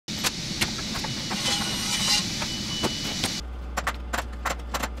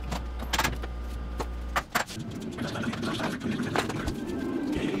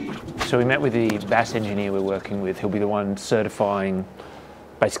So we met with the BAS engineer we're working with. He'll be the one certifying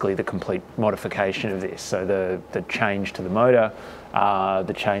basically the complete modification of this. So the change to the motor,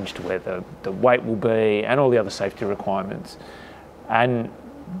 the change to where the weight will be, and all the other safety requirements. And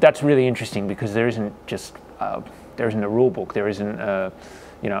that's really interesting because there isn't a rule book. There isn't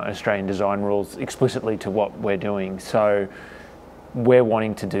Australian design rules explicitly to what we're doing. So we're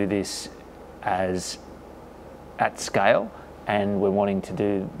wanting to do this at scale, and we're wanting to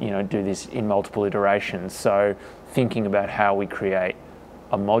do this in multiple iterations. So thinking about how we create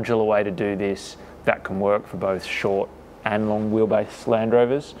a modular way to do this that can work for both short and long wheelbase Land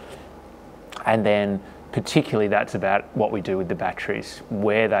Rovers. And then particularly that's about what we do with the batteries,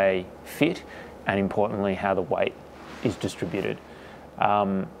 where they fit, and importantly how the weight is distributed.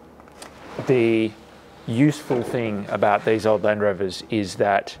 The useful thing about these old Land Rovers is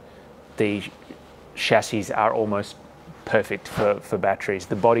that the chassis are almost perfect for batteries.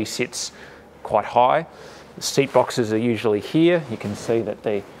 The body sits quite high. The seat boxes are usually here. You can see that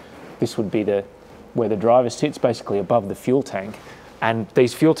this would be where the driver sits, basically above the fuel tank. And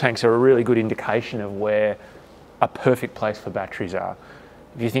these fuel tanks are a really good indication of where a perfect place for batteries are.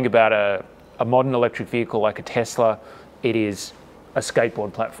 If you think about a modern electric vehicle like a Tesla, it is a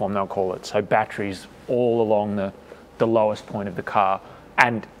skateboard platform, they'll call it. So batteries all along the lowest point of the car.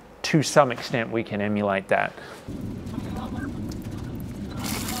 And to some extent, we can emulate that.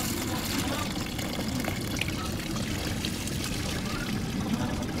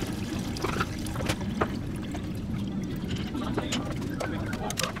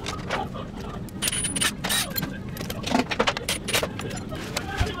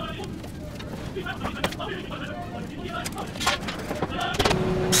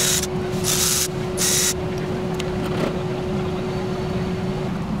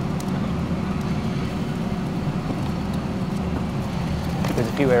 There's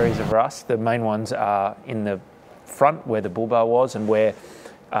a few areas of rust. The main ones are in the front where the bull bar was and where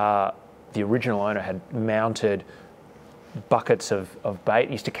the original owner had mounted buckets of bait.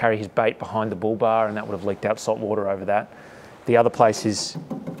 He used to carry his bait behind the bull bar and that would have leaked out salt water over that. The other place is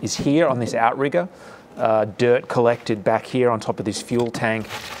here on this outrigger. Dirt collected back here on top of this fuel tank,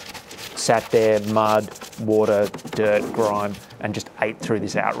 sat there, mud, water, dirt, grime, and just ate through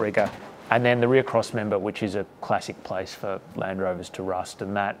this outrigger. And then the rear cross member, which is a classic place for Land Rovers to rust,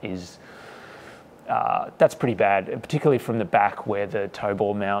 and that's pretty bad, particularly from the back where the tow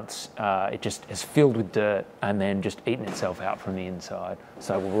ball mounts. It just is filled with dirt and then just eaten itself out from the inside.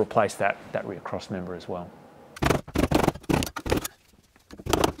 So we'll replace that rear cross member as well.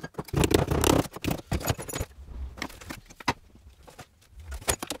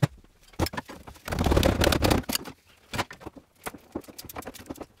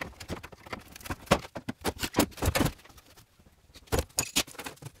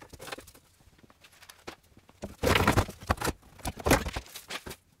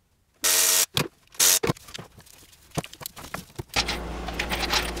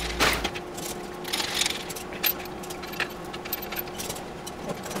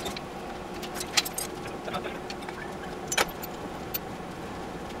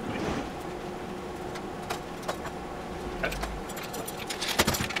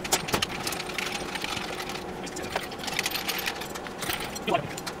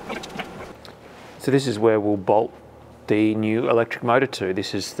 So this is where we'll bolt the new electric motor to.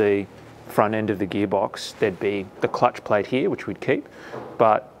 This is the front end of the gearbox. There'd be the clutch plate here, which we'd keep,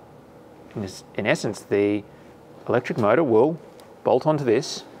 but in essence, the electric motor will bolt onto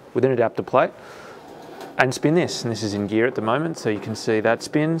this with an adapter plate and spin this. And this is in gear at the moment, so you can see that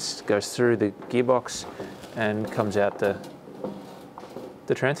spins, goes through the gearbox and comes out the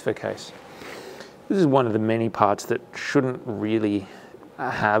transfer case. This is one of the many parts that shouldn't really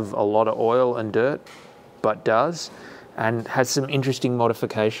have a lot of oil and dirt, but does, and has some interesting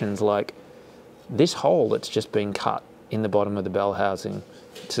modifications like this hole that's just been cut in the bottom of the bell housing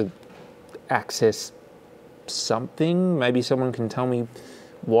to access something. Maybe someone can tell me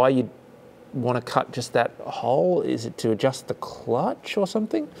why you'd want to cut just that hole. Is it to adjust the clutch or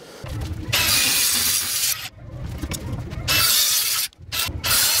something?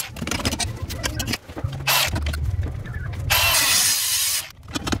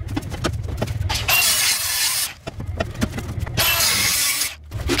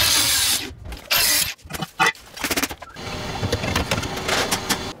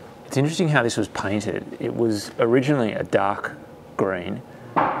 It's interesting how this was painted. It was originally a dark green,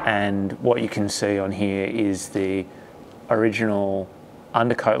 and what you can see on here is the original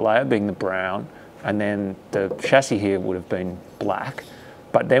undercoat layer being the brown, and then the chassis here would have been black.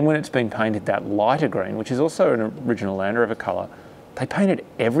 But then when it's been painted that lighter green, which is also an original Land Rover colour, they painted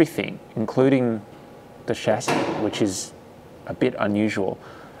everything, including the chassis, which is a bit unusual.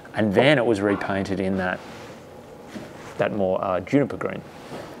 And then it was repainted in that more juniper green.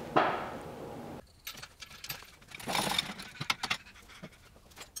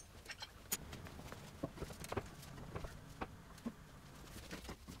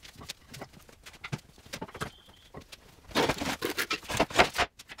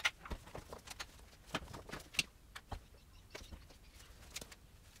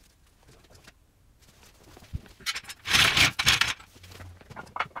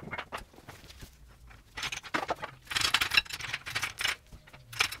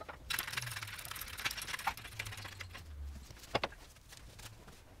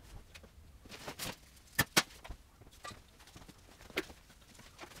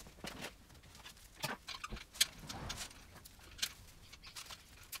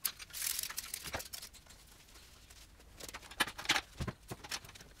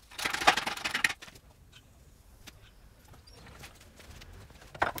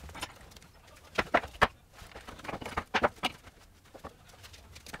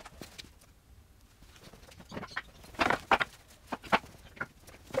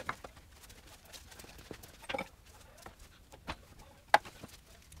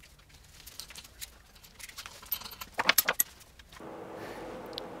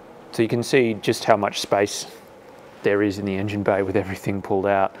 So you can see just how much space there is in the engine bay with everything pulled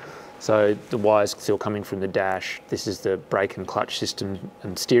out. So the wires still coming from the dash. This is the brake and clutch system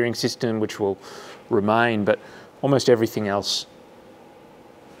and steering system, which will remain, but almost everything else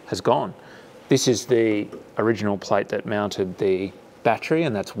has gone. This is the original plate that mounted the battery,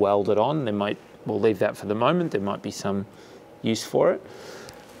 and that's welded on. We'll leave that for the moment. There might be some use for it.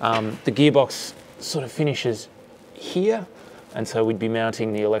 The gearbox sort of finishes here. And so we'd be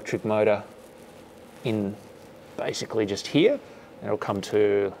mounting the electric motor in basically just here. And it'll come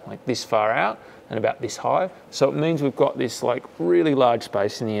to like this far out and about this high. So it means we've got this like really large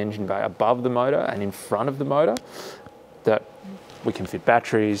space in the engine bay above the motor and in front of the motor that we can fit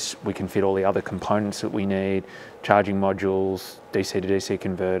batteries, we can fit all the other components that we need, charging modules, DC to DC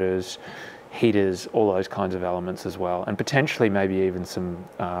converters, heaters, all those kinds of elements as well. And potentially maybe even some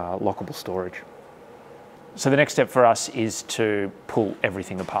lockable storage. So the next step for us is to pull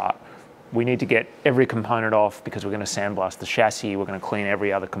everything apart. We need to get every component off because we're going to sandblast the chassis, we're going to clean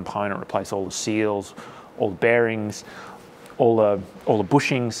every other component, replace all the seals, all the bearings, all the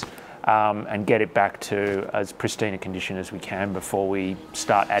bushings, and get it back to as pristine a condition as we can before we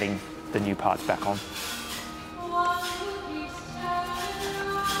start adding the new parts back on.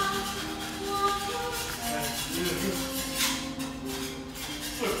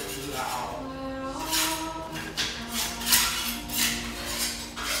 Wow.